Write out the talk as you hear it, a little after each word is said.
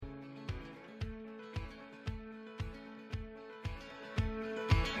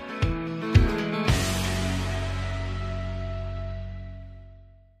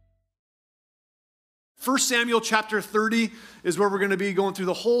1 Samuel chapter 30 is where we're going to be going through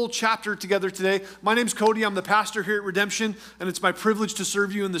the whole chapter together today. My name's Cody. I'm the pastor here at Redemption, and it's my privilege to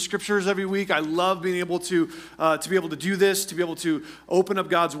serve you in the scriptures every week. I love being able to be able to do this, to be able to open up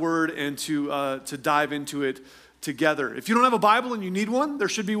God's word and to dive into it together. If you don't have a Bible and you need one, there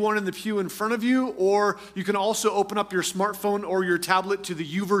should be one in the pew in front of you, or you can also open up your smartphone or your tablet to the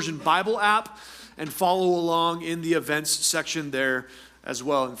YouVersion Bible app and follow along in the events section there as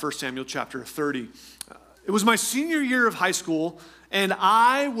well in 1 Samuel chapter 30. It was my senior year of high school, and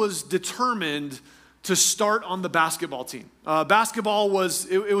I was determined to start on the basketball team. Basketball was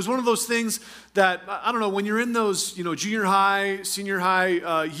one of those things that, I don't know, when you're in those, junior high, senior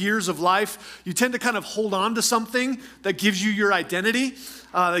high years of life, you tend to kind of hold on to something that gives you your identity,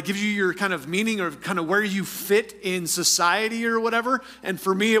 that gives you your kind of meaning or kind of where you fit in society or whatever. And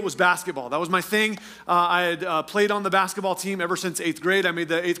for me, it was basketball. That was my thing. I had played on the basketball team ever since 8th grade. I made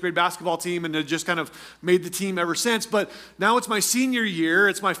the 8th grade basketball team and had just kind of made the team ever since. But now it's my senior year.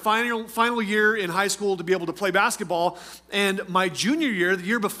 It's my final year in high school to be able to play basketball. And my junior year, the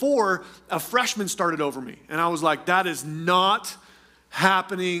year before, a freshman started over me. And I was like, that is not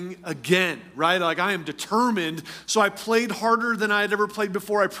happening again, right? Like, I am determined. So I played harder than I had ever played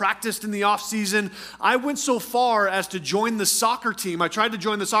before. I practiced in the off season. I went so far as to join the soccer team. I tried to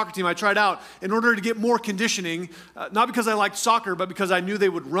join the soccer team. I tried out in order to get more conditioning, not because I liked soccer, but because I knew they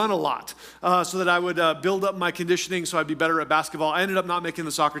would run a lot, so that I would build up my conditioning so I'd be better at basketball. I ended up not making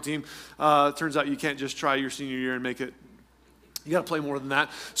the soccer team. Turns out you can't just try your senior year and make it. You got to play more than that.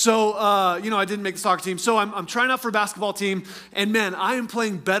 So, I didn't make the soccer team. So I'm trying out for a basketball team. And man, I am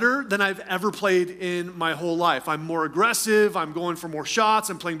playing better than I've ever played in my whole life. I'm more aggressive. I'm going for more shots.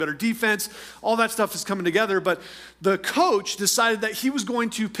 I'm playing better defense. All that stuff is coming together. But the coach decided that he was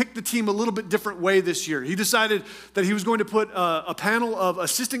going to pick the team a little bit different way this year. He decided that he was going to put a panel of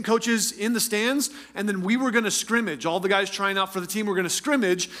assistant coaches in the stands. And then we were going to scrimmage. All the guys trying out for the team were going to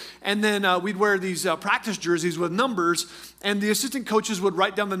scrimmage. And then we'd wear these practice jerseys with numbers. And the assistant coaches would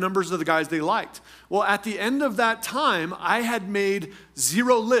write down the numbers of the guys they liked. Well, at the end of that time, I had made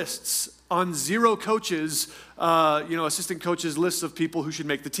 0 lists on 0 coaches, assistant coaches' lists of people who should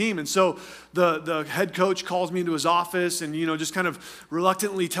make the team. And so the head coach calls me into his office and, just kind of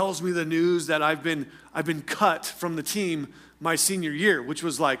reluctantly tells me the news that I've been cut from the team my senior year, which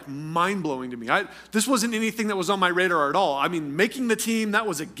was like mind-blowing to me. This wasn't anything that was on my radar at all. I mean, making the team, that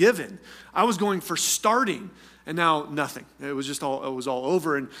was a given. I was going for starting. And now nothing. It was all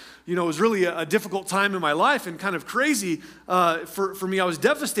over. And, it was really a difficult time in my life and kind of crazy for me. I was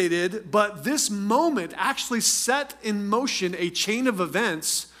devastated, but this moment actually set in motion a chain of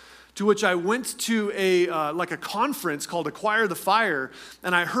events to which I went to a conference called Acquire the Fire,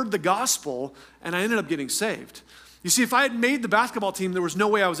 and I heard the gospel, and I ended up getting saved. You see, if I had made the basketball team, there was no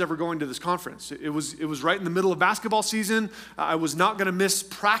way I was ever going to this conference. It was right in the middle of basketball season. I was not going to miss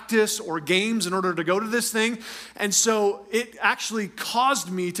practice or games in order to go to this thing. And so it actually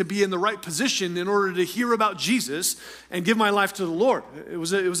caused me to be in the right position in order to hear about Jesus and give my life to the Lord. It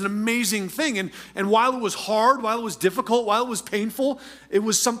was an amazing thing. And while it was hard, while it was difficult, while it was painful, it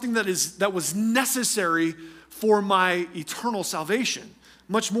was something that was necessary for my eternal salvation.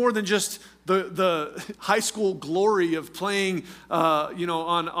 Much more than just the high school glory of playing,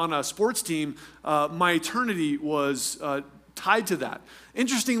 on a sports team. My eternity was tied to that.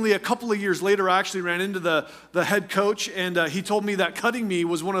 Interestingly, a couple of years later, I actually ran into the head coach, and he told me that cutting me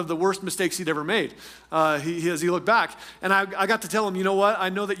was one of the worst mistakes he'd ever made. As he looked back, and I got to tell him, you know what? I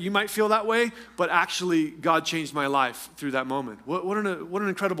know that you might feel that way, but actually, God changed my life through that moment. What an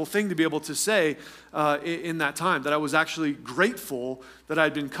incredible thing to be able to say in that time, that I was actually grateful that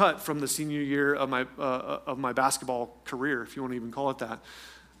I'd been cut from the senior year of my basketball career, if you want to even call it that.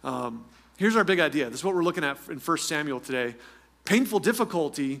 Here's our big idea. This is what we're looking at in 1 Samuel today. Painful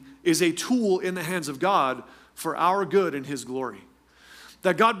difficulty is a tool in the hands of God for our good and His glory.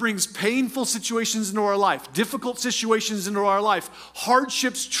 That God brings painful situations into our life, difficult situations into our life,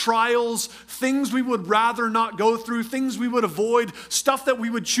 hardships, trials, things we would rather not go through, things we would avoid, stuff that we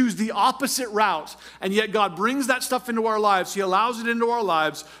would choose the opposite route. And yet God brings that stuff into our lives. He allows it into our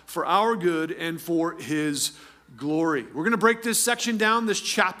lives for our good and for His glory. We're going to break this section down, this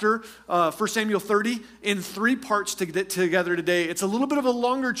chapter, 1 Samuel 30, in 3 parts to get together today. It's a little bit of a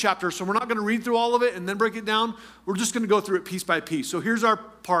longer chapter, so we're not going to read through all of it and then break it down. We're just going to go through it piece by piece. So here's our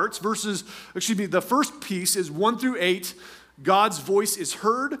parts. The first piece is 1 through 8, God's voice is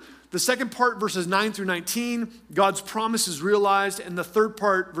heard. The second part, verses 9 through 19, God's promise is realized. And the third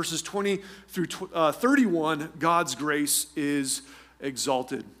part, verses 20 through 31, God's grace is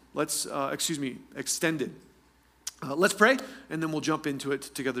exalted. Extended. Let's pray, and then we'll jump into it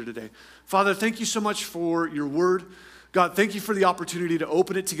together today. Father, thank you so much for your word. God, thank you for the opportunity to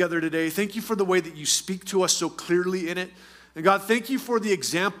open it together today. Thank you for the way that you speak to us so clearly in it. And God, thank you for the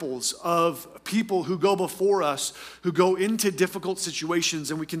examples of people who go before us, who go into difficult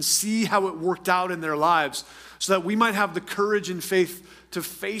situations, and we can see how it worked out in their lives so that we might have the courage and faith to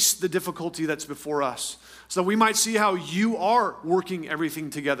face the difficulty that's before us. So we might see how you are working everything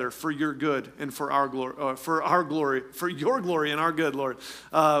together for your good and for our glory, for your glory and our good, Lord.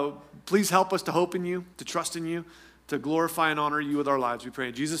 Please help us to hope in you, to trust in you, to glorify and honor you with our lives. We pray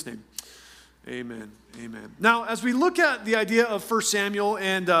in Jesus' name. Amen. Amen. Now, as we look at the idea of 1 Samuel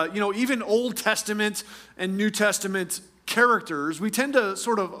and, even Old Testament and New Testament characters, we tend to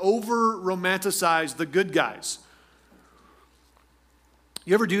sort of over-romanticize the good guys.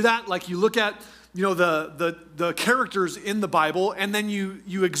 You ever do that? Like you look at the characters in the Bible, and then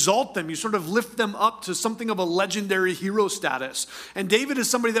you exalt them. You sort of lift them up to something of a legendary hero status. And David is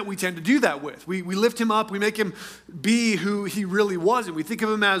somebody that we tend to do that with. We lift him up. We make him be who he really was. And we think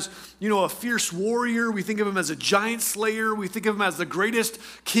of him as, a fierce warrior. We think of him as a giant slayer. We think of him as the greatest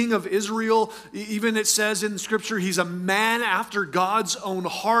king of Israel. Even it says in Scripture, he's a man after God's own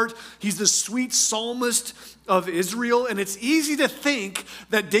heart. He's the sweet psalmist of Israel, and it's easy to think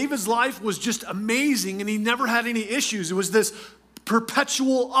that David's life was just amazing and he never had any issues. It was this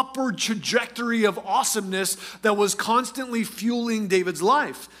perpetual upward trajectory of awesomeness that was constantly fueling David's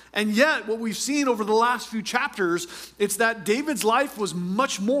life. And yet, what we've seen over the last few chapters, it's that David's life was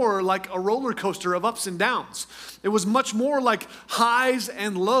much more like a roller coaster of ups and downs. It was much more like highs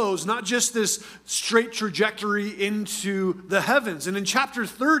and lows, not just this straight trajectory into the heavens. And in chapter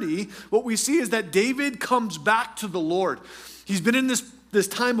 30, what we see is that David comes back to the Lord. He's been in this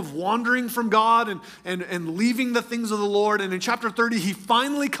time of wandering from God and leaving the things of the Lord. And in chapter 30, he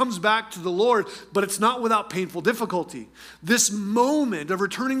finally comes back to the Lord, but it's not without painful difficulty. This moment of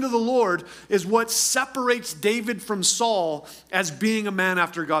returning to the Lord is what separates David from Saul as being a man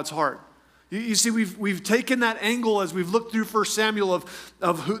after God's heart. You see, we've taken that angle as we've looked through 1 Samuel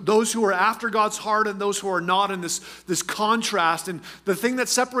of those who are after God's heart and those who are not, in this contrast. And the thing that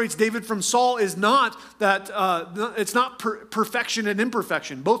separates David from Saul is not that it's not perfection and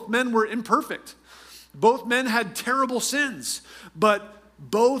imperfection. Both men were imperfect. Both men had terrible sins, but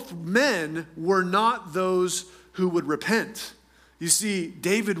both men were not those who would repent. You see,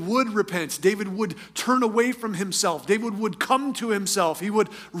 David would repent. David would turn away from himself. David would come to himself. He would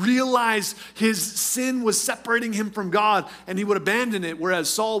realize his sin was separating him from God, and he would abandon it,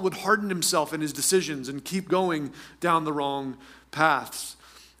 whereas Saul would harden himself in his decisions and keep going down the wrong paths.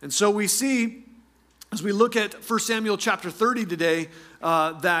 And so we see, as we look at 1 Samuel chapter 30 today,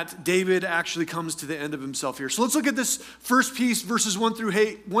 that David actually comes to the end of himself here. So let's look at this first piece, verses 1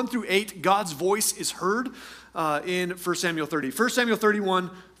 through 8. God's voice is heard in 1 Samuel 30. 1 Samuel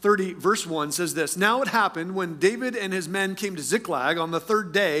 30, verse 1 says this: Now it happened when David and his men came to Ziklag on the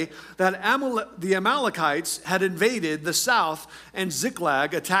third day that the Amalekites had invaded the south and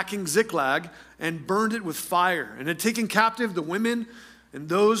Ziklag, attacking Ziklag, and burned it with fire, and had taken captive the women and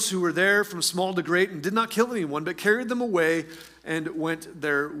those who were there from small to great, and did not kill anyone, but carried them away and went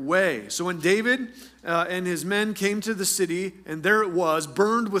their way. So when David and his men came to the city, and there it was,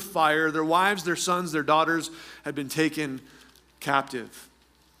 burned with fire, their wives, their sons, their daughters had been taken captive.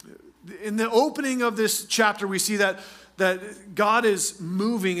 In the opening of this chapter, we see that God is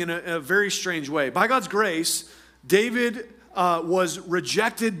moving in a very strange way. By God's grace, David was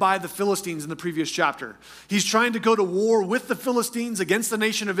rejected by the Philistines in the previous chapter. He's trying to go to war with the Philistines against the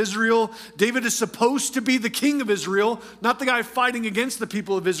nation of Israel. David is supposed to be the king of Israel, not the guy fighting against the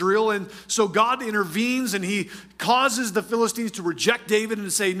people of Israel. And so God intervenes and he causes the Philistines to reject David and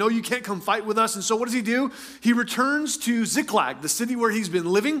to say, no, you can't come fight with us. And so what does he do? He returns to Ziklag, the city where he's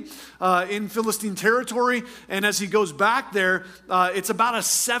been living in Philistine territory. And as he goes back there, it's about a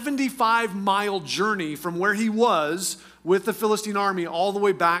 75-mile journey from where he was with the Philistine army all the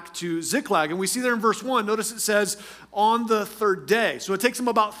way back to Ziklag. And we see there in verse 1, notice it says, on the third day. So it takes them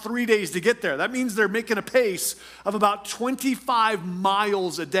about 3 days to get there. That means they're making a pace of about 25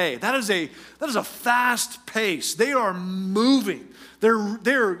 miles a day. That is a fast pace. They are moving.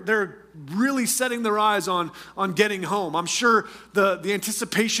 They're really setting their eyes on getting home. I'm sure the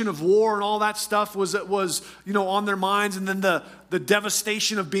anticipation of war and all that stuff was on their minds, and then the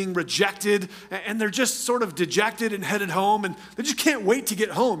devastation of being rejected, and they're just sort of dejected and headed home, and they just can't wait to get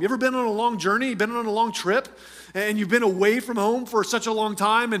home. You ever been on a long journey? Been on a long trip? and you've been away from home for such a long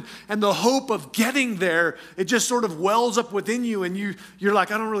time, and the hope of getting there, it just sort of wells up within you, and you're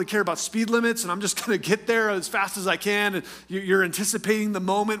like, I don't really care about speed limits, and I'm just going to get there as fast as I can, and you're anticipating the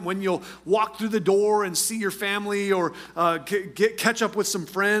moment when you'll walk through the door and see your family or catch up with some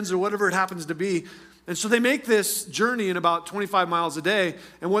friends or whatever it happens to be. And so they make this journey in about 25 miles a day,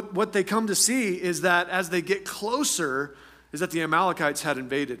 and what they come to see is that as they get closer, is that the Amalekites had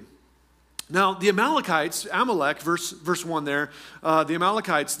invaded. Now, the Amalekites, Amalek, verse 1 there, the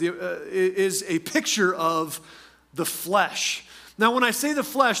Amalekites is a picture of the flesh. Now, when I say the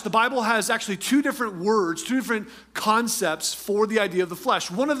flesh, the Bible has actually two different words, two different concepts for the idea of the flesh.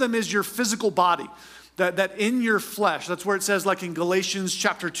 One of them is your physical body. That in your flesh, that's where it says, like in Galatians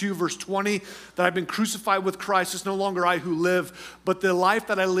chapter 2, verse 20, that I've been crucified with Christ. It's no longer I who live, but the life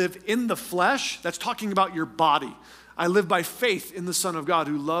that I live in the flesh, that's talking about your body. I live by faith in the Son of God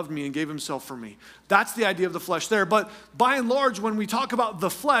who loved me and gave himself for me. That's the idea of the flesh there. But by and large, when we talk about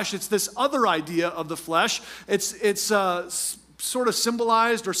the flesh, it's this other idea of the flesh. It's sort of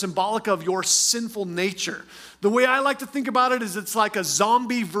symbolized or symbolic of your sinful nature. The way I like to think about it is it's like a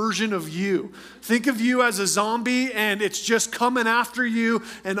zombie version of you. Think of you as a zombie and it's just coming after you,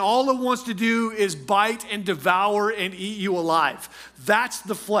 and all it wants to do is bite and devour and eat you alive. That's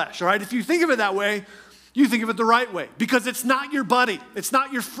the flesh, all right? If you think of it that way, you think of it the right way, because it's not your buddy. It's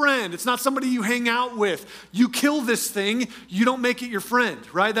not your friend. It's not somebody you hang out with. You kill this thing, you don't make it your friend,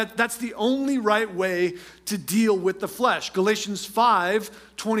 right? That's the only right way to deal with the flesh. Galatians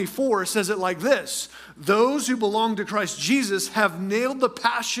 5:24 says it like this: those who belong to Christ Jesus have nailed the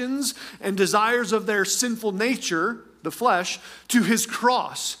passions and desires of their sinful nature, the flesh, to his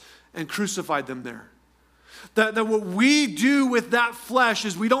cross and crucified them there. That what we do with that flesh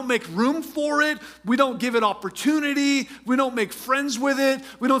is we don't make room for it. We don't give it opportunity. We don't make friends with it.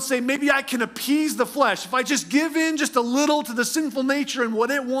 We don't say, maybe I can appease the flesh. If I just give in just a little to the sinful nature and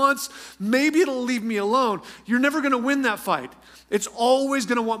what it wants, maybe it'll leave me alone. You're never going to win that fight. It's always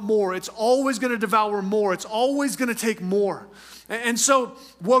going to want more. It's always going to devour more. It's always going to take more. And so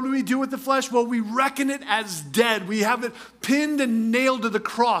what do we do with the flesh? Well, we reckon it as dead. We have it pinned and nailed to the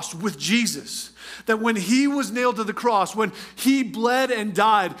cross with Jesus. That when he was nailed to the cross, when he bled and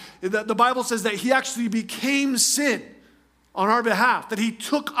died, the Bible says that he actually became sin on our behalf, that he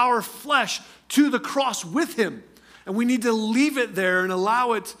took our flesh to the cross with him. And we need to leave it there and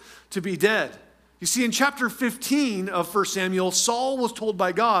allow it to be dead. You see, in chapter 15 of 1 Samuel, Saul was told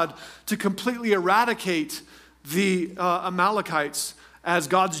by God to completely eradicate the Amalekites as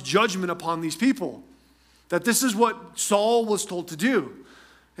God's judgment upon these people. That this is what Saul was told to do.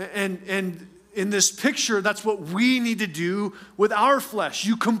 And in this picture, that's what we need to do with our flesh.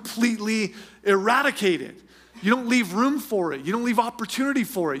 You completely eradicate it. You don't leave room for it. You don't leave opportunity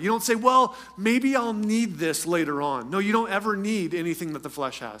for it. You don't say, well, maybe I'll need this later on. No, you don't ever need anything that the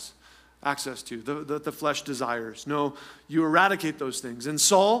flesh has access to, the flesh desires. No, you eradicate those things. And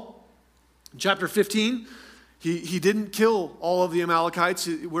Saul, chapter 15, he didn't kill all of the Amalekites.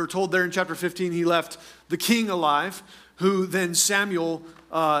 We're told there in chapter 15 he left the king alive, who then Samuel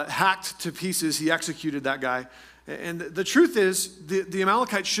hacked to pieces. He executed that guy. And the truth is, the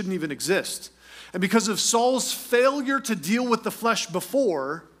Amalekites shouldn't even exist. And because of Saul's failure to deal with the flesh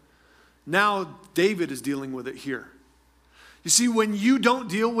before, now David is dealing with it here. You see, when you don't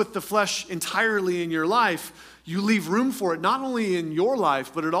deal with the flesh entirely in your life, you leave room for it, not only in your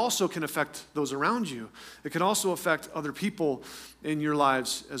life, but it also can affect those around you. It can also affect other people in your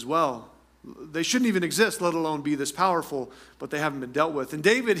lives as well. They shouldn't even exist, let alone be this powerful, but they haven't been dealt with. And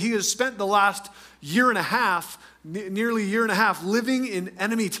David, he has spent the last year and a half, nearly a year and a half, living in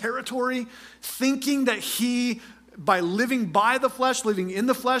enemy territory, thinking that he, by living by the flesh, living in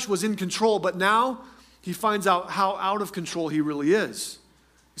the flesh, was in control. But now he finds out how out of control he really is.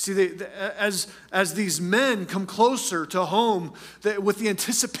 You see, as these men come closer to home, with the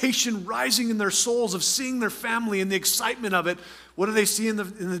anticipation rising in their souls of seeing their family and the excitement of it, what do they see in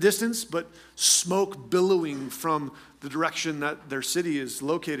the distance? But smoke billowing from the direction that their city is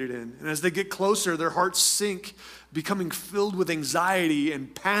located in. And as they get closer, their hearts sink, becoming filled with anxiety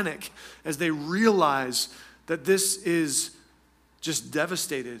and panic as they realize that this is just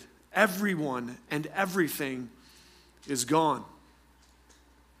devastated. Everyone and everything is gone.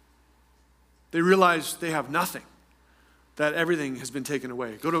 They realize they have nothing, that everything has been taken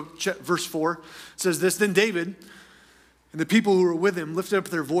away. Go to verse 4. It says this: Then David and the people who were with him lifted up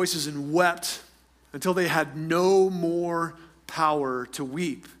their voices and wept until they had no more power to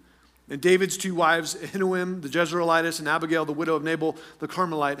weep. And David's two wives, Ahinoam the Jezreelitess and Abigail the widow of Nabal the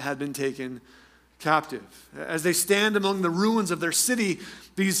Carmelite, had been taken captive. As they stand among the ruins of their city,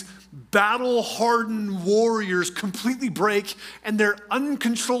 these battle-hardened warriors completely break, and they're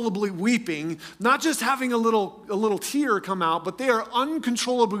uncontrollably weeping, not just having a little tear come out, but they are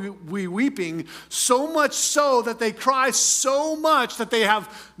uncontrollably weeping, so much so that they cry so much that they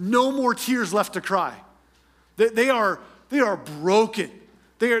have no more tears left to cry. They are broken.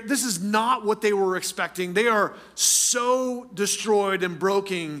 This is not what they were expecting. They are so destroyed and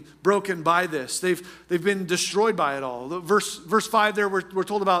broken by this. They've been destroyed by it all. Verse 5 there, we're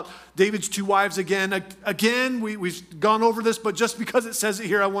told about David's 2 wives again. Again, we've gone over this, but just because it says it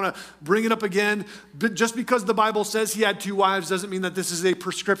here, I want to bring it up again. But just because the Bible says he had 2 wives doesn't mean that this is a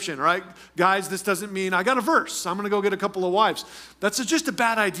prescription, right? Guys, this doesn't mean I got a verse, I'm going to go get a couple of wives. That's just a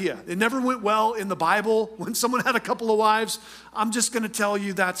bad idea. It never went well in the Bible when someone had a couple of wives. I'm just going to tell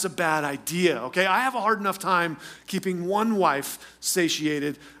you that's a bad idea, okay? I have a hard enough time keeping one wife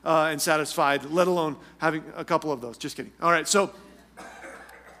satiated and satisfied, let alone having a couple of those. Just kidding. All right, so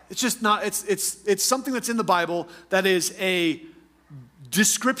it's just not, it's something that's in the Bible that is a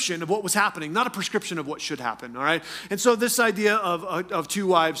description of what was happening, not a prescription of what should happen, all right? And so this idea of 2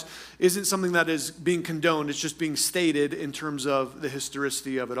 wives isn't something that is being condoned. It's just being stated in terms of the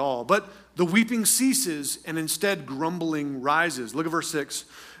historicity of it all. But the weeping ceases, and instead grumbling rises. Look at verse 6.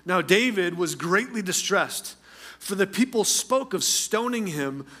 Now David was greatly distressed, for the people spoke of stoning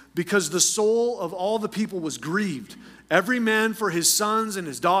him, because the soul of all the people was grieved, every man for his sons and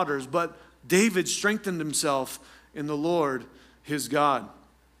his daughters. But David strengthened himself in the Lord his God.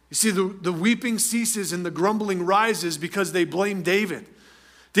 You see, the weeping ceases and the grumbling rises because they blame David.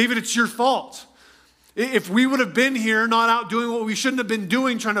 David, it's your fault. If we would have been here not out doing what we shouldn't have been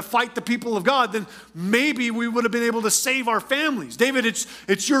doing, trying to fight the people of God, then maybe we would have been able to save our families. David,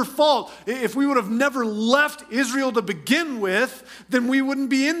 it's your fault. If we would have never left Israel to begin with, then we wouldn't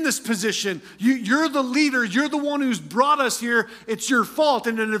be in this position. You're the leader. You're the one who's brought us here. It's your fault.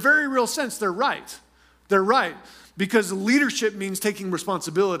 And in a very real sense, they're right. They're right. Because leadership means taking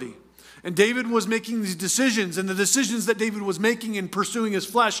responsibility. And David was making these decisions, and the decisions that David was making in pursuing his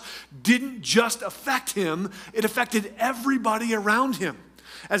flesh didn't just affect him, it affected everybody around him.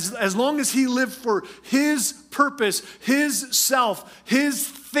 As long as he lived for his purpose, his self, his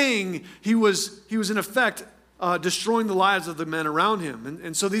thing, he was in effect destroying the lives of the men around him.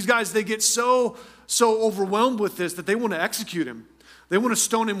 And so these guys, they get so overwhelmed with this that they want to execute him. They want to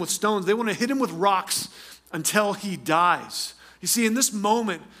stone him with stones. They want to hit him with rocks until he dies. You see, in this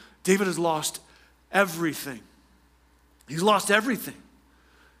moment, David has lost everything. He's lost everything.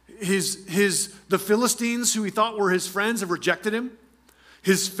 The Philistines, who he thought were his friends, have rejected him.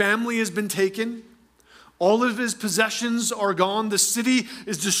 His family has been taken. All of his possessions are gone. The city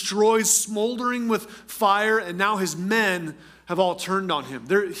is destroyed, smoldering with fire, and now his men have all turned on him.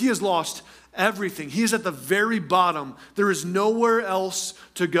 He has lost everything. He is at the very bottom. There is nowhere else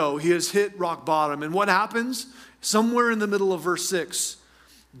to go. He has hit rock bottom. And what happens? Somewhere in the middle of verse 6,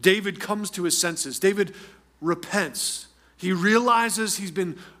 David comes to his senses. David repents. He realizes he's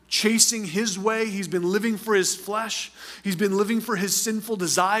been chasing his way. He's been living for his flesh. He's been living for his sinful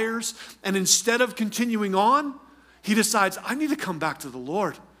desires. And instead of continuing on, he decides, I need to come back to the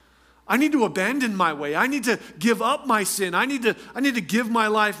Lord. I need to abandon my way. I need to give up my sin. I need to give my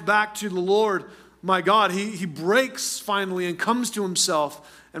life back to the Lord, my God. He breaks finally and comes to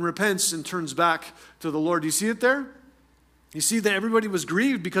himself and repents and turns back to the Lord. Do you see it there? You see that everybody was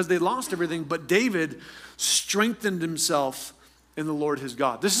grieved because they lost everything, but David strengthened himself in the Lord his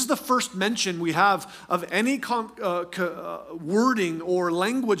God. This is the first mention we have of any wording or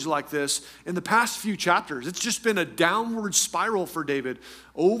language like this in the past few chapters. It's just been a downward spiral for David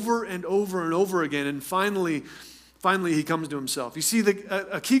over and over and over again, and finally he comes to himself. You see,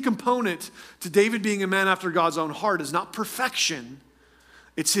 a key component to David being a man after God's own heart is not perfection.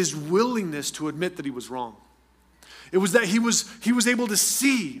 It's his willingness to admit that he was wrong. It was that he was able to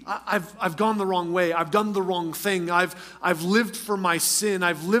see, I've gone the wrong way. I've done the wrong thing. I've lived for my sin.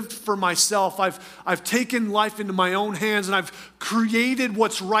 I've lived for myself. I've taken life into my own hands, and I've created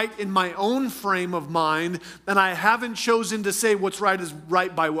what's right in my own frame of mind, and I haven't chosen to say what's right is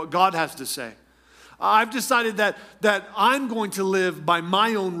right by what God has to say. I've decided that I'm going to live by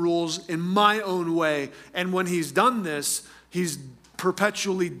my own rules in my own way, and when he's done this, he's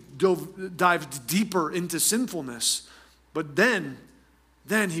perpetually dived deeper into sinfulness. But then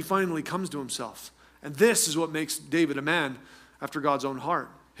he finally comes to himself. And this is what makes David a man after God's own heart.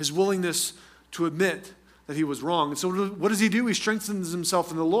 His willingness to admit that he was wrong. And so what does he do? He strengthens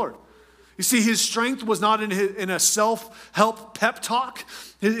himself in the Lord. You see, his strength was not in a self-help pep talk.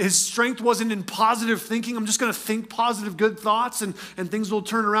 His strength wasn't in positive thinking. I'm just going to think positive, good thoughts and things will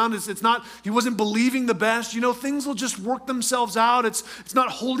turn around. It's not, he wasn't believing the best. Things will just work themselves out. It's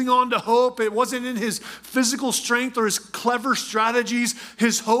not holding on to hope. It wasn't in his physical strength or his clever strategies.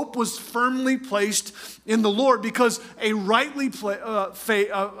 His hope was firmly placed in the Lord, because a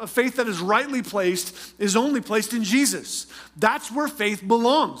faith that is rightly placed is only placed in Jesus. That's where faith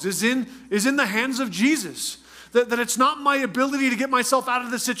belongs, is in the hands of Jesus. That it's not my ability to get myself out of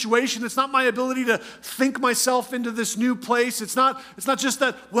the situation. It's not my ability to think myself into this new place. It's not just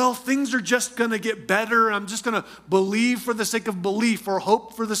that, well, things are just going to get better. I'm just going to believe for the sake of belief or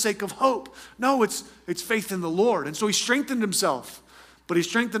hope for the sake of hope. No, it's faith in the Lord. And so he strengthened himself, but he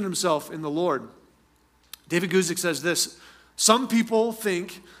strengthened himself in the Lord. David Guzik says this: some people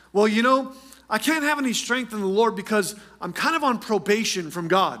think, well, I can't have any strength in the Lord because I'm kind of on probation from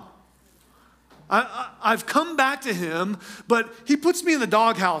God. I've come back to him, but he puts me in the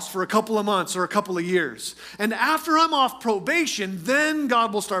doghouse for a couple of months or a couple of years. And after I'm off probation, then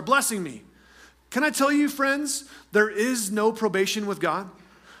God will start blessing me. Can I tell you, friends, there is no probation with God.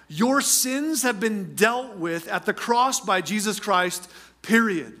 Your sins have been dealt with at the cross by Jesus Christ,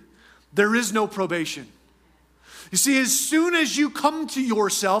 period. There is no probation. You see, as soon as you come to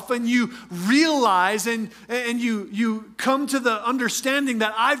yourself and you realize and you come to the understanding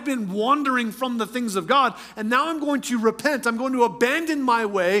that I've been wandering from the things of God, and now I'm going to repent, I'm going to abandon my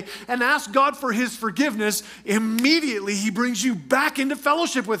way and ask God for his forgiveness, immediately he brings you back into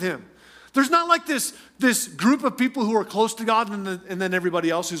fellowship with him. There's not like this group of people who are close to God and then everybody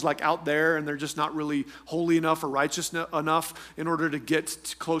else who's like out there and they're just not really holy enough or righteous enough in order to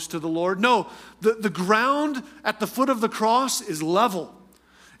get close to the Lord. No, the ground at the foot of the cross is level.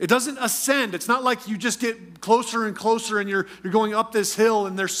 It doesn't ascend. It's not like you just get closer and closer and you're going up this hill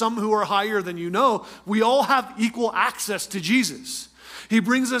and there's some who are higher than you. No, we all have equal access to Jesus. He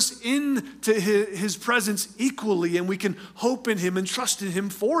brings us into his presence equally, and we can hope in him and trust in him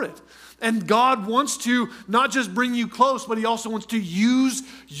for it. And God wants to not just bring you close, but he also wants to use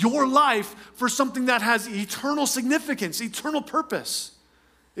your life for something that has eternal significance, eternal purpose,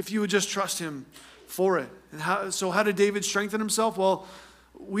 if you would just trust him for it. And how did David strengthen himself? Well,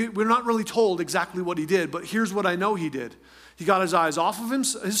 we're not really told exactly what he did, but here's what I know he did. He got his eyes off of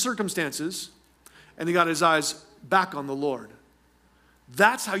his circumstances, and he got his eyes back on the Lord.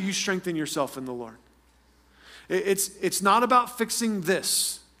 That's how you strengthen yourself in the Lord. It's not about fixing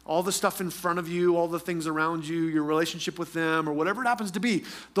this, all the stuff in front of you, all the things around you, your relationship with them, or whatever it happens to be.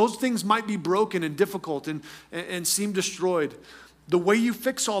 Those things might be broken and difficult and seem destroyed. The way you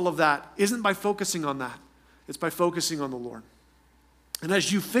fix all of that isn't by focusing on that. It's by focusing on the Lord. And as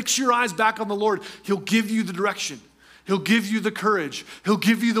you fix your eyes back on the Lord, he'll give you the direction. He'll give you the courage. He'll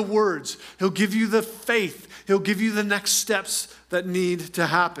give you the words. He'll give you the faith. He'll give you the next steps that need to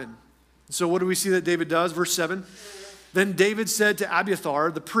happen. So what do we see that David does? Verse 7. Then David said to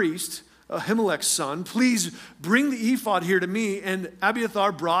Abiathar, the priest, Ahimelech's son, please bring the ephod here to me. And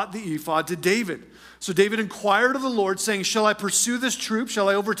Abiathar brought the ephod to David. So David inquired of the Lord, saying, shall I pursue this troop? Shall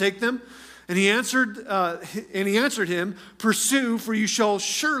I overtake them? And he answered him, pursue, for you shall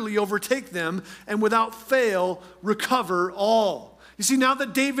surely overtake them, and without fail recover all. You see, now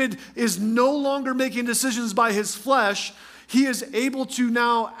that David is no longer making decisions by his flesh, he is able to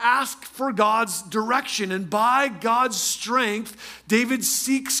now ask for God's direction. And by God's strength, David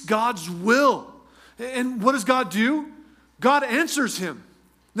seeks God's will. And what does God do? God answers him.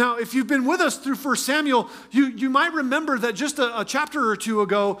 Now, if you've been with us through 1 Samuel, you might remember that just a chapter or two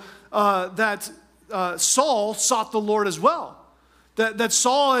ago, that Saul sought the Lord as well. That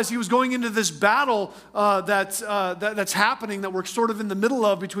Saul, as he was going into this battle that's happening, that we're sort of in the middle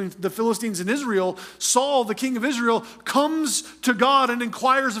of between the Philistines and Israel, Saul, the king of Israel, comes to God and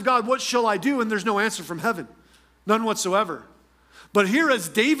inquires of God, what shall I do? And there's no answer from heaven, none whatsoever. But here, as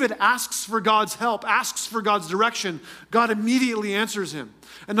David asks for God's help, asks for God's direction, God immediately answers him.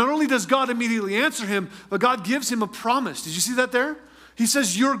 And not only does God immediately answer him, but God gives him a promise. Did you see that there? He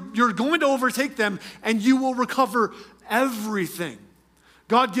says, you're going to overtake them and you will recover everything.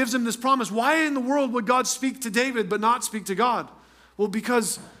 God gives him this promise. Why in the world would God speak to David but not speak to God? Well,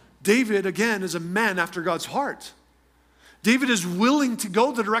 because David, again, is a man after God's heart. David is willing to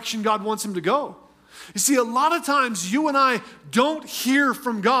go the direction God wants him to go. You see, a lot of times you and I don't hear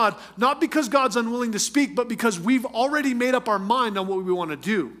from God, not because God's unwilling to speak, but because we've already made up our mind on what we want to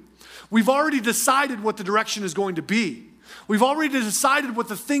do. We've already decided what the direction is going to be. We've already decided what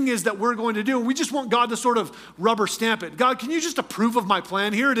the thing is that we're going to do. And we just want God to sort of rubber stamp it. God, can you just approve of my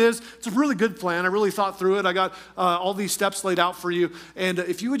plan? Here it is. It's a really good plan. I really thought through it. I got all these steps laid out for you. And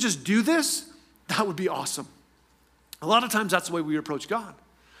if you would just do this, that would be awesome. A lot of times that's the way we approach God.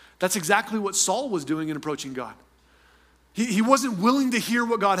 That's exactly what Saul was doing in approaching God. He wasn't willing to hear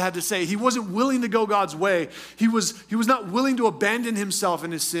what God had to say. He wasn't willing to go God's way. He was not willing to abandon himself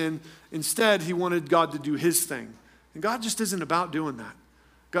in his sin. Instead, he wanted God to do his thing. And God just isn't about doing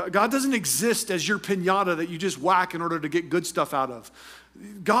that. God doesn't exist as your piñata that you just whack in order to get good stuff out of.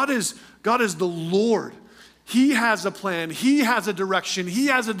 God is the Lord. He has a plan. He has a direction. He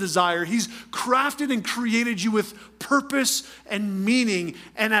has a desire. He's crafted and created you with purpose and meaning.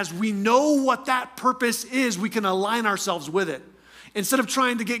 And as we know what that purpose is, we can align ourselves with it. Instead of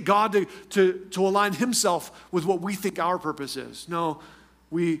trying to get God to align himself with what we think our purpose is. No,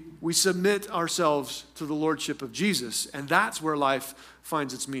 we submit ourselves to the lordship of Jesus. And that's where life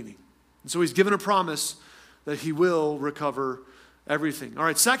finds its meaning. And so he's given a promise that he will recover everything. All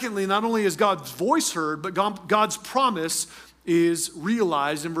right, secondly, not only is God's voice heard, but God's promise is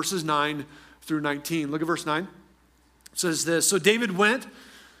realized in verses 9 through 19. Look at verse 9. It says this, so David went,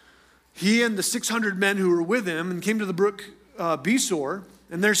 he and the 600 men who were with him, and came to the brook Besor,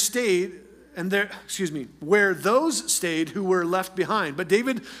 and there stayed, where those stayed who were left behind. But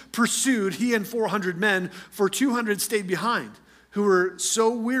David pursued, he and 400 men, for 200 stayed behind, who were so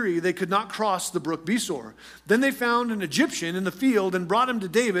weary they could not cross the brook Besor. Then they found an Egyptian in the field and brought him to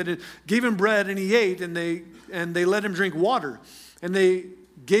David and gave him bread, and he ate, and they let him drink water. And they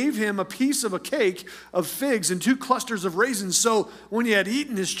gave him a piece of a cake of figs and 2 clusters of raisins. So when he had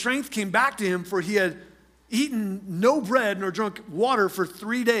eaten, his strength came back to him, for he had eaten no bread nor drunk water for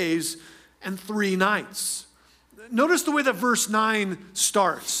 3 days and 3 nights. Notice the way that verse 9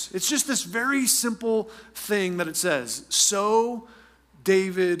 starts. It's just this very simple thing that it says. So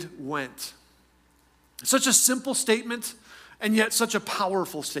David went. Such a simple statement, and yet such a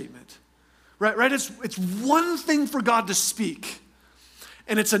powerful statement. Right? It's one thing for God to speak,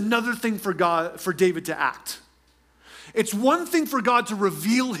 and it's another thing for David to act. It's one thing for God to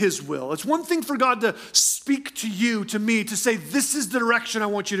reveal his will. It's one thing for God to speak to you, to me, to say, this is the direction I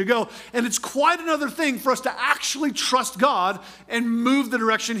want you to go. And it's quite another thing for us to actually trust God and move the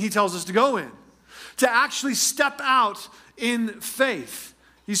direction he tells us to go in. To actually step out in faith.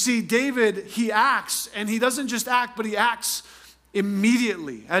 You see, David, he acts, and he doesn't just act, but he acts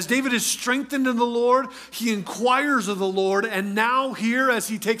immediately. As David is strengthened in the Lord, he inquires of the Lord, and now here, as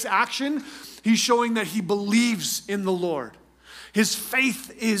he takes action, he's showing that he believes in the Lord. His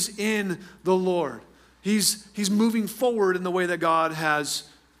faith is in the Lord. He's moving forward in the way that God has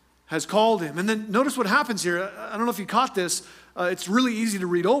called him. And then notice what happens here. I don't know if you caught this. It's really easy to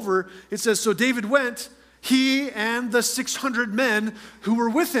read over. It says, so David went, he and the 600 men who were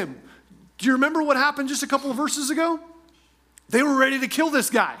with him. Do you remember what happened just a couple of verses ago? They were ready to kill this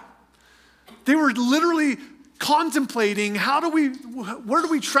guy. They were literally contemplating, where do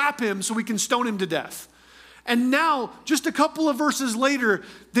we trap him so we can stone him to death? And now, just a couple of verses later,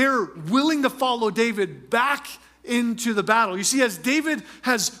 they're willing to follow David back into the battle. You see, as David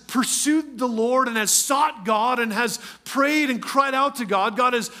has pursued the Lord and has sought God and has prayed and cried out to God,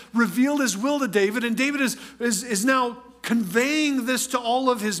 God has revealed his will to David, and David is now conveying this to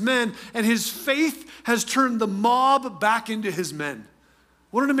all of his men, and his faith has turned the mob back into his men.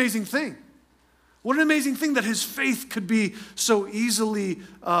 What an amazing thing. What an amazing thing that his faith could be so easily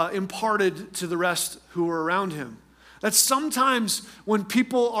imparted to the rest who were around him. That sometimes when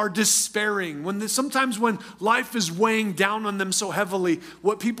people are despairing, sometimes when life is weighing down on them so heavily,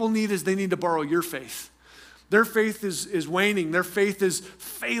 what people need is they need to borrow your faith. Their faith is waning. Their faith is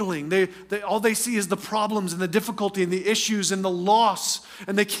failing. All they see is the problems and the difficulty and the issues and the loss,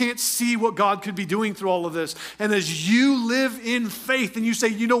 and they can't see what God could be doing through all of this. And as you live in faith and you say,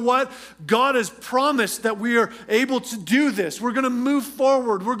 you know what? God has promised that we are able to do this. We're going to move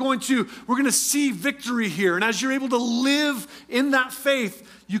forward. We're going to see victory here. And as you're able to live in that faith,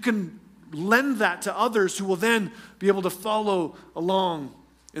 you can lend that to others who will then be able to follow along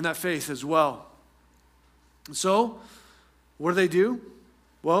in that faith as well. So, what do?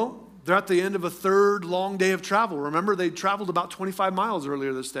 Well, they're at the end of a third long day of travel. Remember, they traveled about 25 miles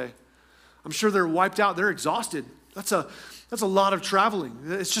earlier this day. I'm sure they're wiped out. They're exhausted. That's a lot of traveling.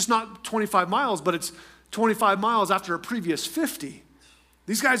 It's just not 25 miles, but it's 25 miles after a previous 50.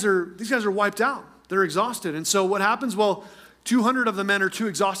 These guys are wiped out. They're exhausted. And so what happens? Well, 200 of the men are too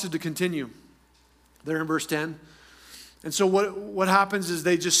exhausted to continue. There in verse 10. And so what happens is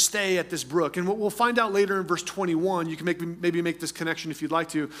they just stay at this brook. And what we'll find out later in verse 21, you can maybe make this connection if you'd like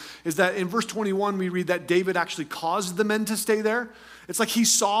to, is that in verse 21 we read that David actually caused the men to stay there. It's like he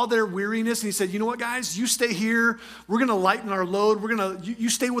saw their weariness and he said, you know what, guys, you stay here. We're going to lighten our load. You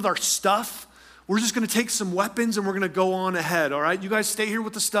stay with our stuff. We're just going to take some weapons and we're going to go on ahead, all right? You guys stay here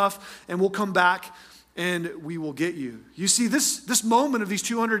with the stuff and we'll come back and we will get you. You see, this moment of these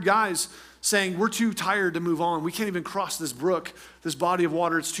 200 guys saying, we're too tired to move on. We can't even cross this brook, this body of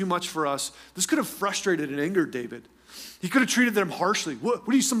water. It's too much for us. This could have frustrated and angered David. He could have treated them harshly. What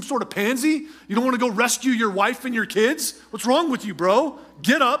are you, some sort of pansy? You don't want to go rescue your wife and your kids? What's wrong with you, bro?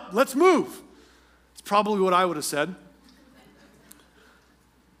 Get up, let's move. It's probably what I would have said.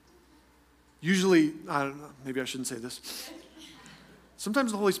 Usually, I don't know, maybe I shouldn't say this.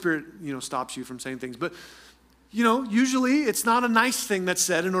 Sometimes the Holy Spirit, stops you from saying things, but usually it's not a nice thing that's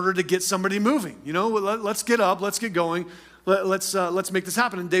said in order to get somebody moving. Let's get up, let's get going, let's make this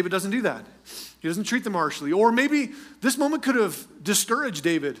happen. And David doesn't do that. He doesn't treat them harshly. Or maybe this moment could have discouraged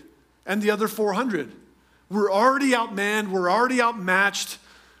David and the other 400. We're already outmanned, we're already outmatched.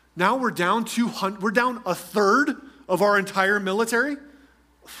 Now we're down 200. We're down a third of our entire military.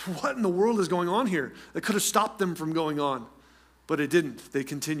 What in the world is going on here? That could have stopped them from going on, but it didn't. They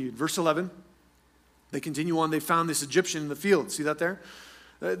continued. Verse 11. They continue on. They found this Egyptian in the field. See that there?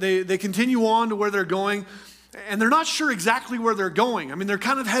 They continue on to where they're going, and they're not sure exactly where they're going. I mean, they're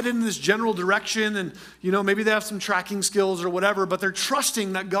kind of headed in this general direction, and maybe they have some tracking skills or whatever, but they're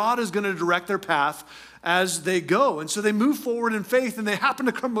trusting that God is going to direct their path as they go. And so they move forward in faith, and they happen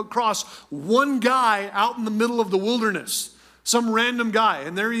to come across one guy out in the middle of the wilderness. Some random guy,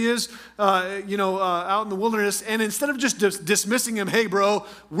 and there he is, out in the wilderness, and instead of just dismissing him, hey bro,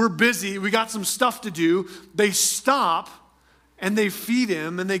 we're busy, we got some stuff to do, they stop and they feed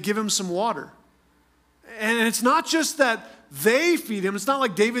him and they give him some water. And it's not just that they feed him. It's not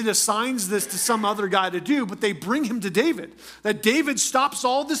like David assigns this to some other guy to do, but they bring him to David. That David stops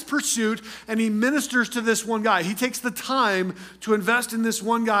all this pursuit and he ministers to this one guy. He takes the time to invest in this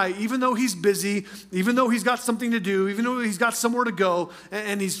one guy, even though he's busy, even though he's got something to do, even though he's got somewhere to go,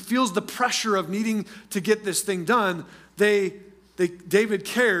 and he feels the pressure of needing to get this thing done. David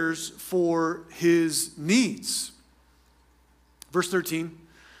cares for his needs. Verse 13,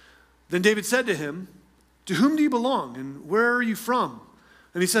 then David said to him, to whom do you belong, and where are you from?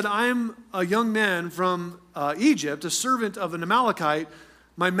 And he said, I am a young man from Egypt, a servant of an Amalekite.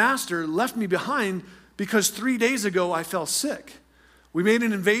 My master left me behind because 3 days ago I fell sick. We made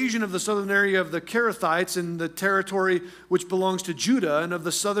an invasion of the southern area of the Kerethites in the territory which belongs to Judah and of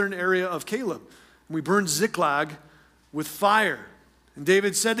the southern area of Caleb. And we burned Ziklag with fire. And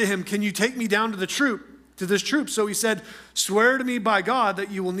David said to him, can you take me down to this troop? So he said, swear to me by God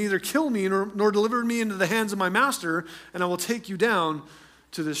that you will neither kill me nor deliver me into the hands of my master, and I will take you down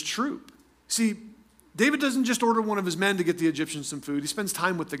to this troop. See, David doesn't just order one of his men to get the Egyptians some food. He spends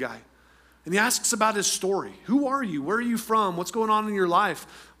time with the guy. And he asks about his story. Who are you? Where are you from? What's going on in your life?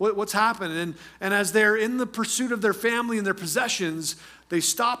 What's happened? And as they're in the pursuit of their family and their possessions, they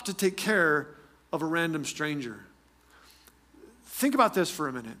stop to take care of a random stranger. Think about this for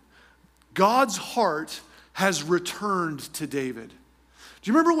a minute. God's heart has returned to David. Do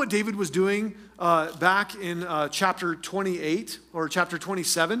you remember what David was doing back in chapter 28 or chapter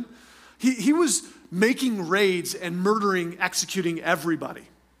 27? He was making raids and executing everybody.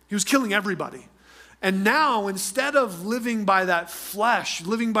 He was killing everybody. And now, instead of living by that flesh,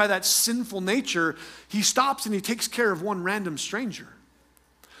 living by that sinful nature, he stops and he takes care of one random stranger.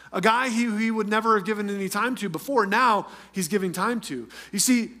 A guy he would never have given any time to before, now he's giving time to. You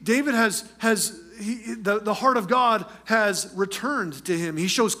see, David the heart of God has returned to him. He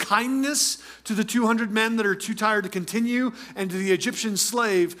shows kindness to the 200 men that are too tired to continue, and to the Egyptian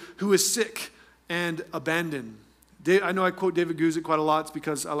slave who is sick and abandoned. I know I quote David Guzik quite a lot. It's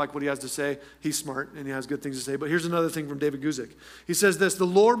because I like what he has to say. He's smart and he has good things to say. But here's another thing from David Guzik. He says this, the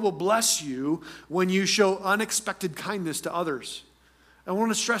Lord will bless you when you show unexpected kindness to others. I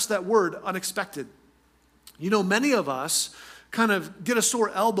want to stress that word, unexpected. Many of us kind of get a sore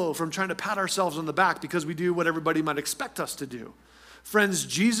elbow from trying to pat ourselves on the back because we do what everybody might expect us to do. Friends,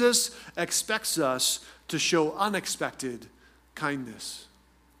 Jesus expects us to show unexpected kindness.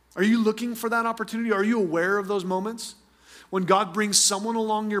 Are you looking for that opportunity? Are you aware of those moments when God brings someone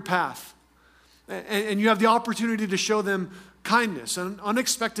along your path and you have the opportunity to show them kindness, an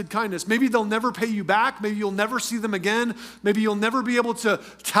unexpected kindness? Maybe they'll never pay you back. Maybe you'll never see them again. Maybe you'll never be able to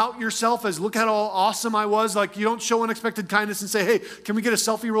tout yourself as, look at how awesome I was. Like, you don't show unexpected kindness and say, hey, can we get a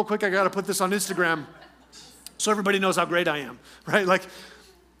selfie real quick? I got to put this on Instagram so everybody knows how great I am, right? Like,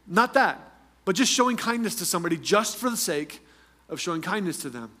 not that. but just showing kindness to somebody just for the sake of showing kindness to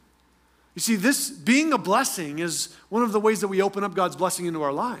them. You see, this being a blessing is one of the ways that we open up God's blessing into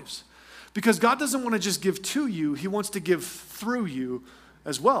our lives. Because God doesn't want to just give to you, he wants to give through you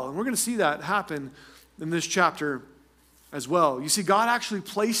as well. And we're going to see that happen in this chapter as well. You see, God actually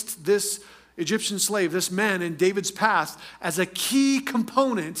placed this Egyptian slave, this man in David's past, as a key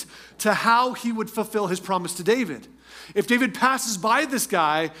component to how he would fulfill his promise to David. If David passes by this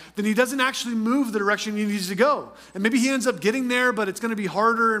guy, then he doesn't actually move the direction he needs to go. And maybe he ends up getting there, but it's going to be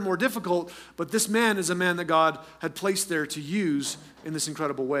harder and more difficult. But this man is a man that God had placed there to use in this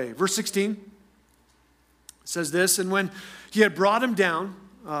incredible way. Verse 16 says this, and when he had brought him down,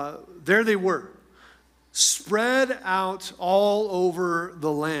 there they were, spread out all over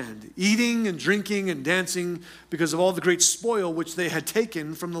the land, eating and drinking and dancing because of all the great spoil which they had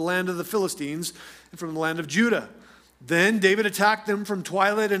taken from the land of the Philistines and from the land of Judah. Then David attacked them from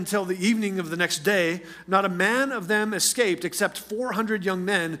twilight until the evening of the next day. Not a man of them escaped except 400 young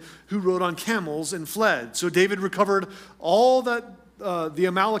men who rode on camels and fled. So David recovered all that the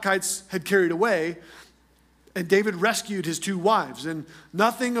Amalekites had carried away, and David rescued his 2 wives, and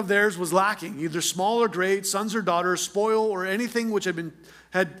nothing of theirs was lacking, either small or great, sons or daughters, spoil or anything which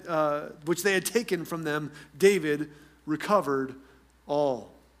which they had taken from them. David recovered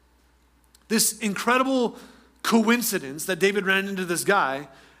all. This incredible coincidence that David ran into this guy,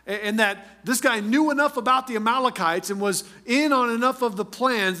 and that this guy knew enough about the Amalekites and was in on enough of the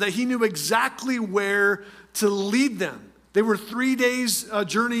plans that he knew exactly where to lead them. They were 3 days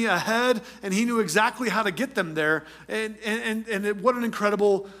journey ahead, and he knew exactly how to get them there. And what an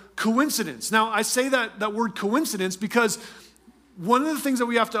incredible coincidence. Now, I say that word coincidence because one of the things that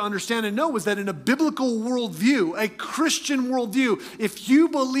we have to understand and know is that in a biblical worldview, a Christian worldview, if you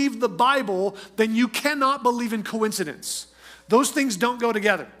believe the Bible, then you cannot believe in coincidence. Those things don't go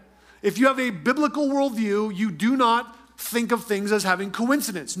together. If you have a biblical worldview, you do not think of things as having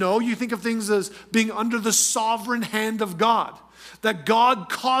coincidence. No, you think of things as being under the sovereign hand of God. That God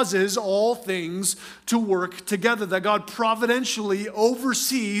causes all things to work together. That God providentially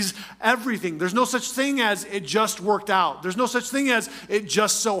oversees everything. There's no such thing as it just worked out. There's no such thing as it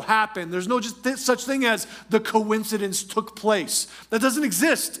just so happened. There's no such thing as the coincidence took place. That doesn't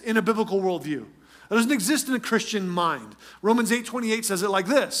exist in a biblical worldview. That doesn't exist in a Christian mind. Romans 8:28 says it like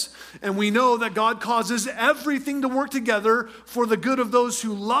this, and we know that God causes everything to work together for the good of those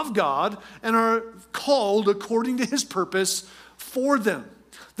who love God and are called according to his purpose for them.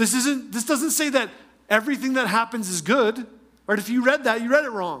 This doesn't say that everything that happens is good. Right? If you read that, you read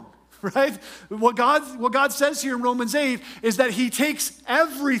it wrong. Right? What God says here in Romans 8 is that he takes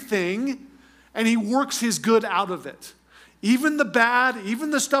everything and he works his good out of it. Even the bad, even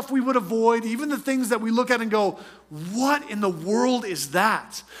the stuff we would avoid, even the things that we look at and go, what in the world is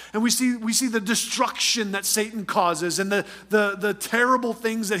that? And we see the destruction that Satan causes and the terrible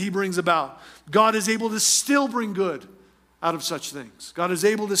things that he brings about. God is able to still bring good out of such things. God is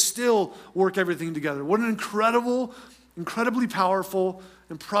able to still work everything together. What an incredibly powerful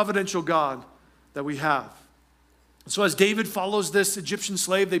and providential God that we have. So as David follows this Egyptian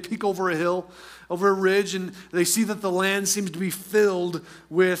slave, they peek over a hill, over a ridge, and they see that the land seems to be filled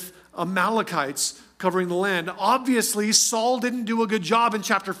with Amalekites covering the land. Obviously, Saul didn't do a good job in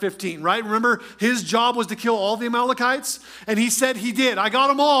chapter 15, right? Remember, his job was to kill all the Amalekites, and he said he did. I got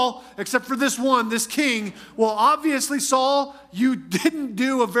them all, except for this one, this king. Well, obviously, Saul, you didn't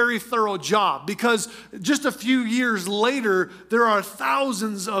do a very thorough job, because just a few years later, there are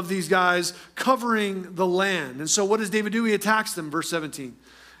thousands of these guys covering the land. And so what does David do? He attacks them, verse 17.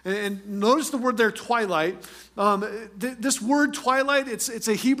 And notice the word there, twilight. This word twilight, it's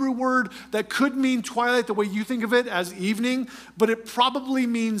a Hebrew word that could mean twilight the way you think of it as evening, but it probably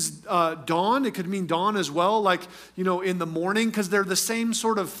means dawn. It could mean dawn as well, like, in the morning, because they're the same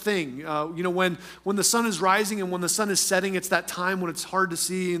sort of thing. When the sun is rising and when the sun is setting, it's that time when it's hard to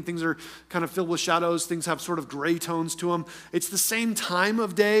see and things are kind of filled with shadows. Things have sort of gray tones to them. It's the same time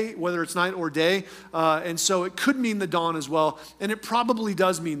of day, whether it's night or day, and so it could mean the dawn as well, and it probably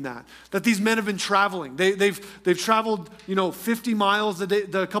does mean that these men have been traveling. They've traveled 50 miles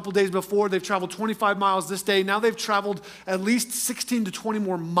the couple days before. They've traveled 25 miles this day. Now they've traveled at least 16 to 20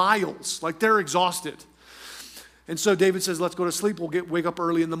 more miles. Like, they're exhausted. And so David says, let's go to sleep. We'll wake up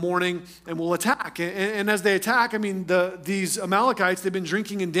early in the morning and we'll attack. And as they attack, these Amalekites, they've been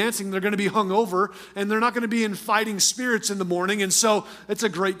drinking and dancing. They're going to be hungover, and they're not going to be in fighting spirits in the morning. And so it's a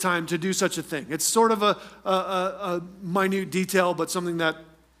great time to do such a thing. It's sort of a minute detail, but something that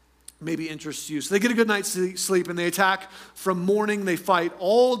maybe interests you. So they get a good night's sleep and they attack from morning. They fight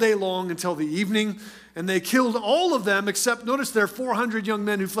all day long until the evening. And they killed all of them except, notice there are 400 young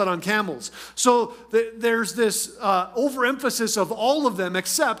men who fled on camels. So there's this overemphasis of all of them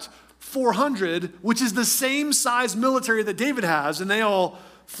except 400, which is the same size military that David has, and they all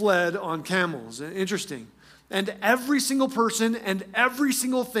fled on camels. Interesting. And every single person and every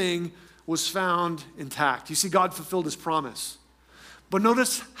single thing was found intact. You see, God fulfilled his promise. But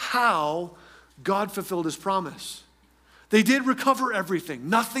notice how God fulfilled his promise. They did recover everything.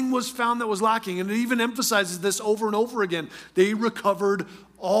 Nothing was found that was lacking. And it even emphasizes this over and over again. They recovered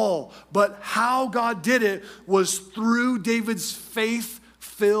all. But how God did it was through David's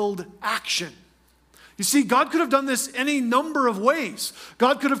faith-filled action. You see, God could have done this any number of ways.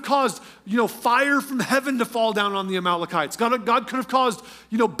 God could have caused, fire from heaven to fall down on the Amalekites. God could have caused,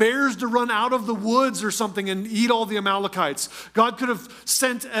 bears to run out of the woods or something and eat all the Amalekites. God could have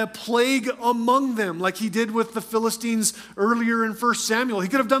sent a plague among them like he did with the Philistines earlier in 1 Samuel. He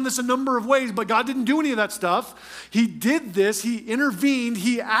could have done this a number of ways, but God didn't do any of that stuff. He did this. He intervened.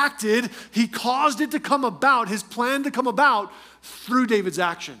 He acted. He caused it to come about, his plan to come about through David's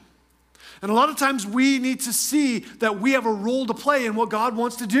action. And a lot of times we need to see that we have a role to play in what God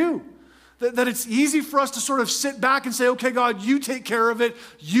wants to do. That it's easy for us to sort of sit back and say, okay, God, you take care of it,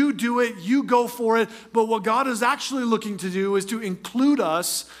 you do it, you go for it. But what God is actually looking to do is to include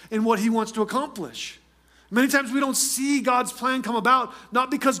us in what he wants to accomplish. Many times we don't see God's plan come about, not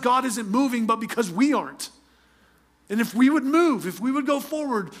because God isn't moving, but because we aren't. And if we would move, if we would go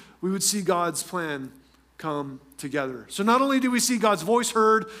forward, we would see God's plan come together. So not only do we see God's voice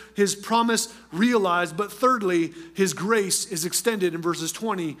heard, his promise realized, but thirdly, his grace is extended in verses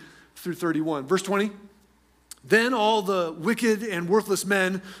 20 through 31. Verse 20, then all the wicked and worthless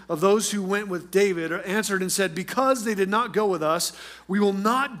men of those who went with David answered and said, because they did not go with us, we will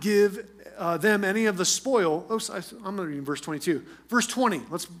not give them any of the spoil. I'm reading verse 22. Verse 20,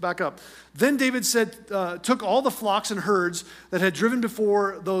 let's back up. Then David took all the flocks and herds that had driven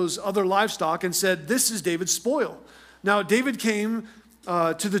before those other livestock and said, this is David's spoil. Now David came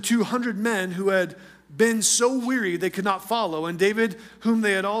to the 200 men who had been so weary they could not follow, and David, whom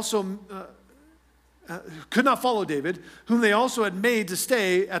they had also could not follow David, whom they also had made to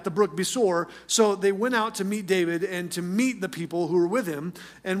stay at the brook Besor. So they went out to meet David and to meet the people who were with him.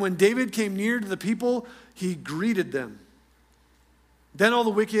 And when David came near to the people, he greeted them. Then all the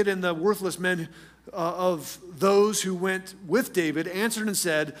wicked and the worthless men of those who went with David answered and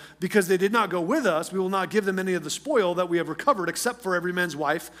said, because they did not go with us, we will not give them any of the spoil that we have recovered, except for every man's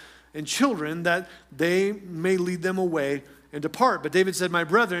wife and children, that they may lead them away and depart. But David said, my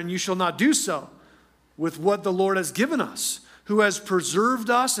brethren, you shall not do so with what the Lord has given us, who has preserved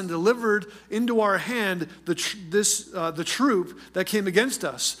us and delivered into our hand the troop that came against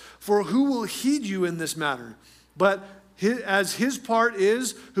us. For who will heed you in this matter? But as his part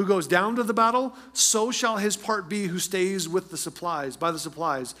is who goes down to the battle, so shall his part be who stays with the supplies. By the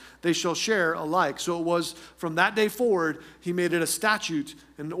supplies they shall share alike. So it was from that day forward, he made it a statute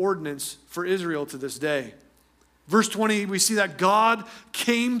and an ordinance for Israel to this day. Verse 20, we see that God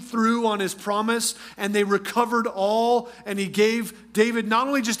came through on his promise and they recovered all, and he gave David not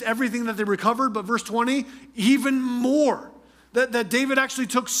only just everything that they recovered, but verse 20, even more. That David actually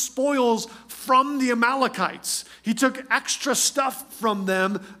took spoils from the Amalekites. He took extra stuff from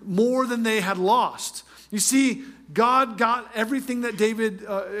them, more than they had lost. You see, God got everything that David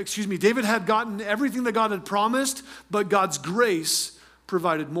had gotten everything that God had promised, but God's grace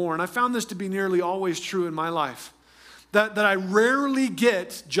provided more. And I found this to be nearly always true in my life. That I rarely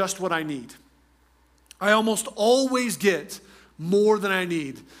get just what I need. I almost always get more than I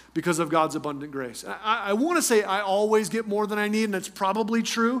need because of God's abundant grace. I want to say I always get more than I need, and it's probably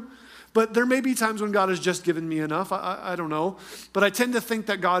true, but there may be times when God has just given me enough. I don't know. But I tend to think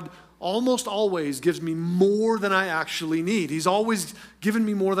that God almost always gives me more than I actually need. He's always given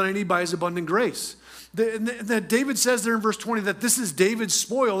me more than I need by his abundant grace. That David says there in verse 20 that this is David's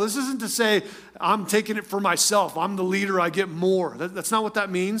spoil. This isn't to say I'm taking it for myself. I'm the leader. I get more. That's not what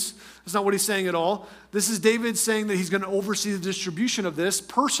that means. That's not what he's saying at all. This is David saying that he's going to oversee the distribution of this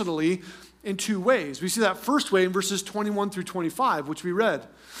personally in two ways. We see that first way in verses 21 through 25, which we read.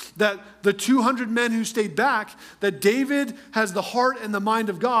 That the 200 men who stayed back, that David has the heart and the mind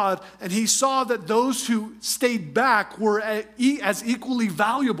of God, and he saw that those who stayed back were as equally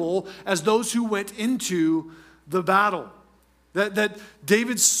valuable as those who went into the battle. That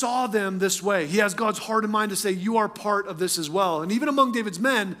David saw them this way. He has God's heart and mind to say, you are part of this as well. And even among David's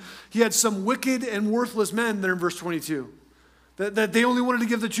men, he had some wicked and worthless men there in verse 22. that they only wanted to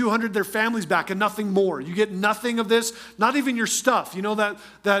give the 200 their families back and nothing more. You get nothing of this, not even your stuff. You know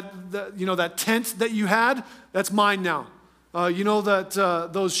that tent that you had, that's mine now. You know that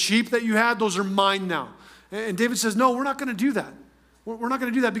those sheep that you had, those are mine now. And David says, no, we're not going to do that. We're not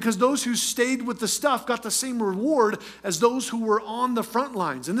going to do that because those who stayed with the stuff got the same reward as those who were on the front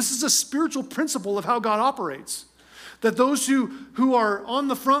lines. And this is a spiritual principle of how God operates. That those who are on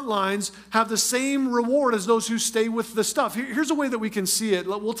the front lines have the same reward as those who stay with the stuff. Here's a way that we can see it.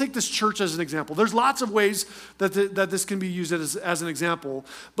 We'll take this church as an example. There's lots of ways that this can be used as an example.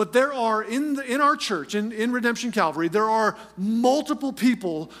 But there are, in our church, in Redemption Calvary, there are multiple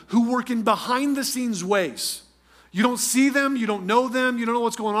people who work in behind-the-scenes ways. You don't see them, you don't know them, you don't know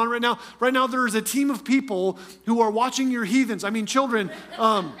what's going on right now. Right now, there is a team of people who are watching your heathens. I mean, children,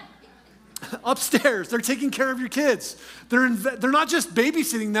 upstairs, they're taking care of your kids. They're not just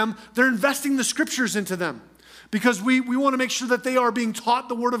babysitting them, they're investing the scriptures into them. Because we want to make sure that they are being taught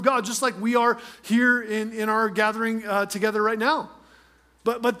the Word of God, just like we are here in our gathering together right now.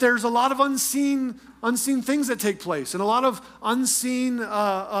 But there's a lot of unseen things that take place and a lot of unseen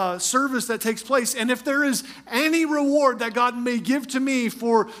service that takes place. And if there is any reward that God may give to me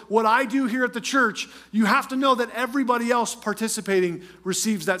for what I do here at the church, you have to know that everybody else participating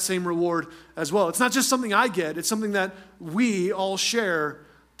receives that same reward as well. It's not just something I get, it's something that we all share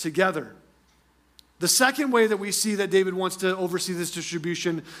together. The second way that we see that David wants to oversee this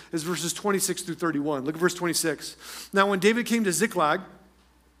distribution is verses 26 through 31. Look at verse 26. Now, when David came to Ziklag,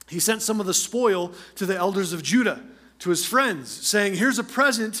 he sent some of the spoil to the elders of Judah, to his friends, saying, here's a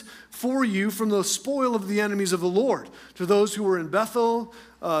present for you from the spoil of the enemies of the Lord, to those who were in Bethel,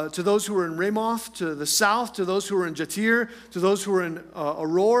 to those who were in Ramoth, to the south, to those who were in Jatir, to those who were in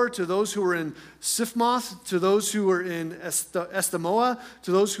Auror, to those who were in Siphmoth, to those who were in Estemoa,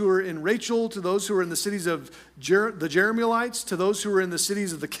 to those who were in Rachel, to those who were in the cities of the Jerahmeelites, to those who were in the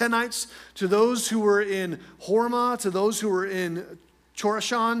cities of the Kenites, to those who were in Hormah, to those who were in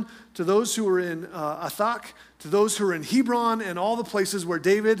Chorashan, to those who were in Athak, to those who were in Hebron, and all the places where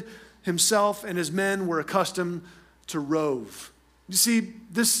David himself and his men were accustomed to rove. You see,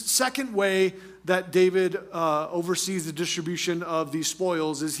 this second way that David oversees the distribution of these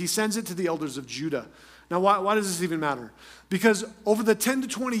spoils is he sends it to the elders of Judah. Now, why does this even matter? Because over the 10 to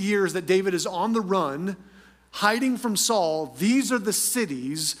 20 years that David is on the run, hiding from Saul, these are the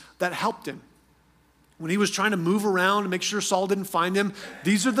cities that helped him. When he was trying to move around and make sure Saul didn't find him,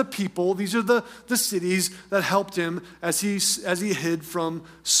 these are the people, these are the cities that helped him as he hid from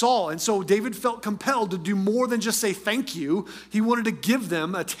Saul. And so David felt compelled to do more than just say thank you. He wanted to give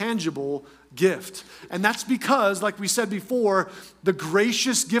them a tangible gift. And that's because, like we said before, the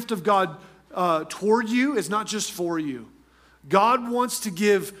gracious gift of God toward you is not just for you. God wants to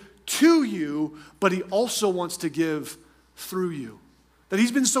give to you, but he also wants to give through you. That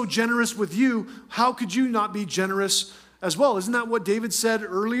he's been so generous with you, how could you not be generous as well? Isn't that what David said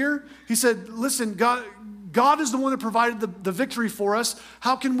earlier? He said, listen, God is the one that provided the victory for us.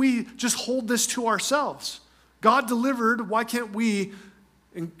 How can we just hold this to ourselves? God delivered. Why can't we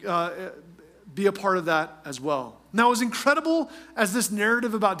be a part of that as well? Now, as incredible as this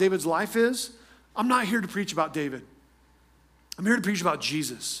narrative about David's life is, I'm not here to preach about David. I'm here to preach about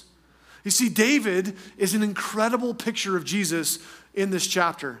Jesus. You see, David is an incredible picture of Jesus in this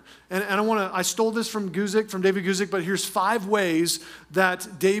chapter. And I stole this from David Guzik, but here's 5 ways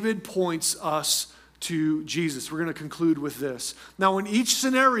that David points us to Jesus. We're going to conclude with this. Now, in each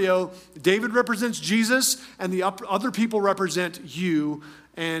scenario, David represents Jesus and the other people represent you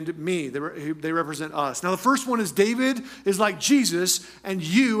and me. They represent us. Now, the first one is David is like Jesus, and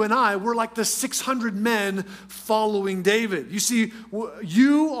you and I, we're like the 600 men following David. You see,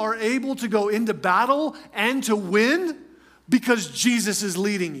 you are able to go into battle and to win because Jesus is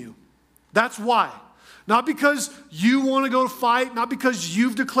leading you. That's why. Not because you want to go fight, not because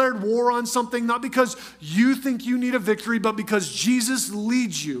you've declared war on something, not because you think you need a victory, but because Jesus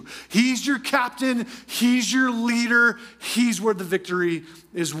leads you. He's your captain, he's your leader, he's where the victory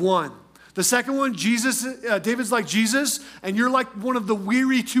is won. The second one, David's like Jesus, and you're like one of the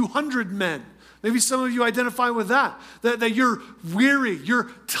weary 200 men. Maybe some of you identify with that you're weary,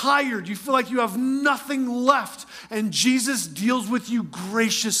 you're tired, you feel like you have nothing left, and Jesus deals with you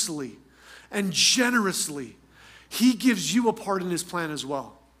graciously and generously. He gives you a part in his plan as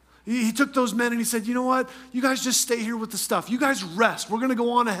well. He took those men and he said, you know what? You guys just stay here with the stuff. You guys rest. We're going to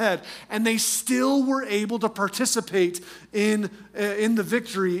go on ahead. And they still were able to participate in the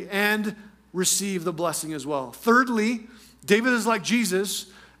victory and receive the blessing as well. Thirdly, David is like Jesus,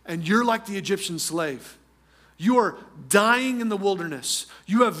 and you're like the Egyptian slave. You are dying in the wilderness.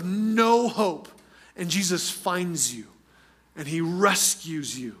 You have no hope, and Jesus finds you. and he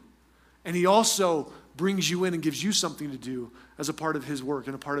rescues you. And he also brings you in and gives you something to do as a part of his work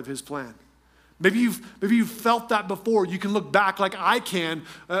and a part of his plan. Maybe you've felt that before. You can look back like I can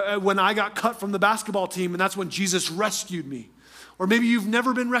when I got cut from the basketball team, and that's when Jesus rescued me. Or maybe you've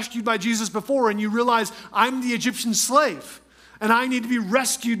never been rescued by Jesus before, and you realize I'm the Egyptian slave, and I need to be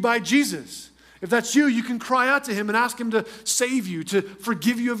rescued by Jesus. If that's you, you can cry out to him and ask him to save you, to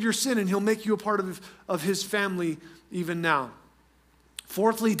forgive you of your sin, and he'll make you a part of his family even now.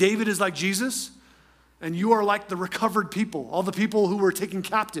 Fourthly, David is like Jesus, and you are like the recovered people, all the people who were taken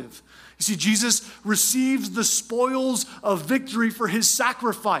captive. You see, Jesus receives the spoils of victory for his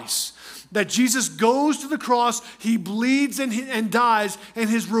sacrifice. That Jesus goes to the cross, he bleeds and dies, and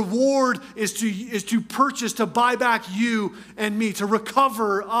his reward is to purchase, to buy back you and me, to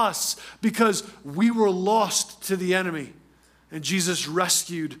recover us, because we were lost to the enemy. And Jesus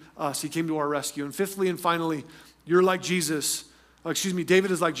rescued us. He came to our rescue. And fifthly and finally, you're like Jesus.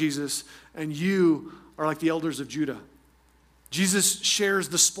 David is like Jesus, and you are like the elders of Judah. Jesus shares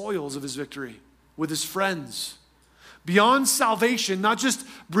the spoils of his victory with his friends. Beyond salvation, not just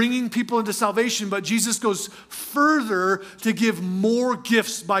bringing people into salvation, but Jesus goes further to give more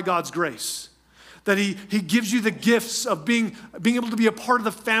gifts by God's grace. That he gives you the gifts of being able to be a part of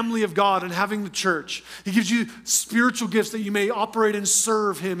the family of God and having the church. He gives you spiritual gifts that you may operate and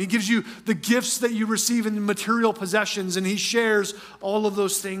serve him. He gives you the gifts that you receive in material possessions, and he shares all of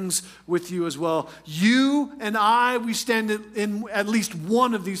those things with you as well. You and I, we stand in at least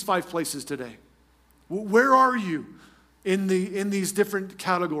one of these 5 places today. Where are you in these different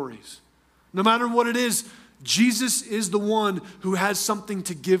categories? No matter what it is, Jesus is the one who has something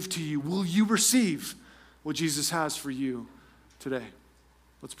to give to you. Will you receive what Jesus has for you today?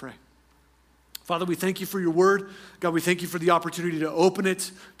 Let's pray. Father, we thank you for your word. God, we thank you for the opportunity to open it,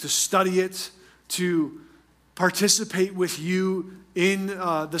 to study it, to participate with you in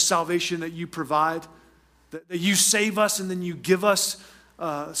the salvation that you provide, that you save us and then you give us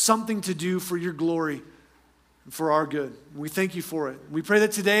something to do for your glory. For our good. We thank you for it. We pray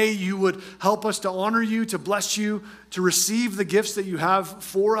that today you would help us to honor you, to bless you, to receive the gifts that you have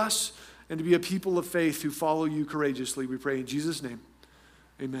for us, and to be a people of faith who follow you courageously. We pray in Jesus' name.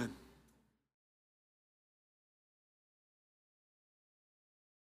 Amen.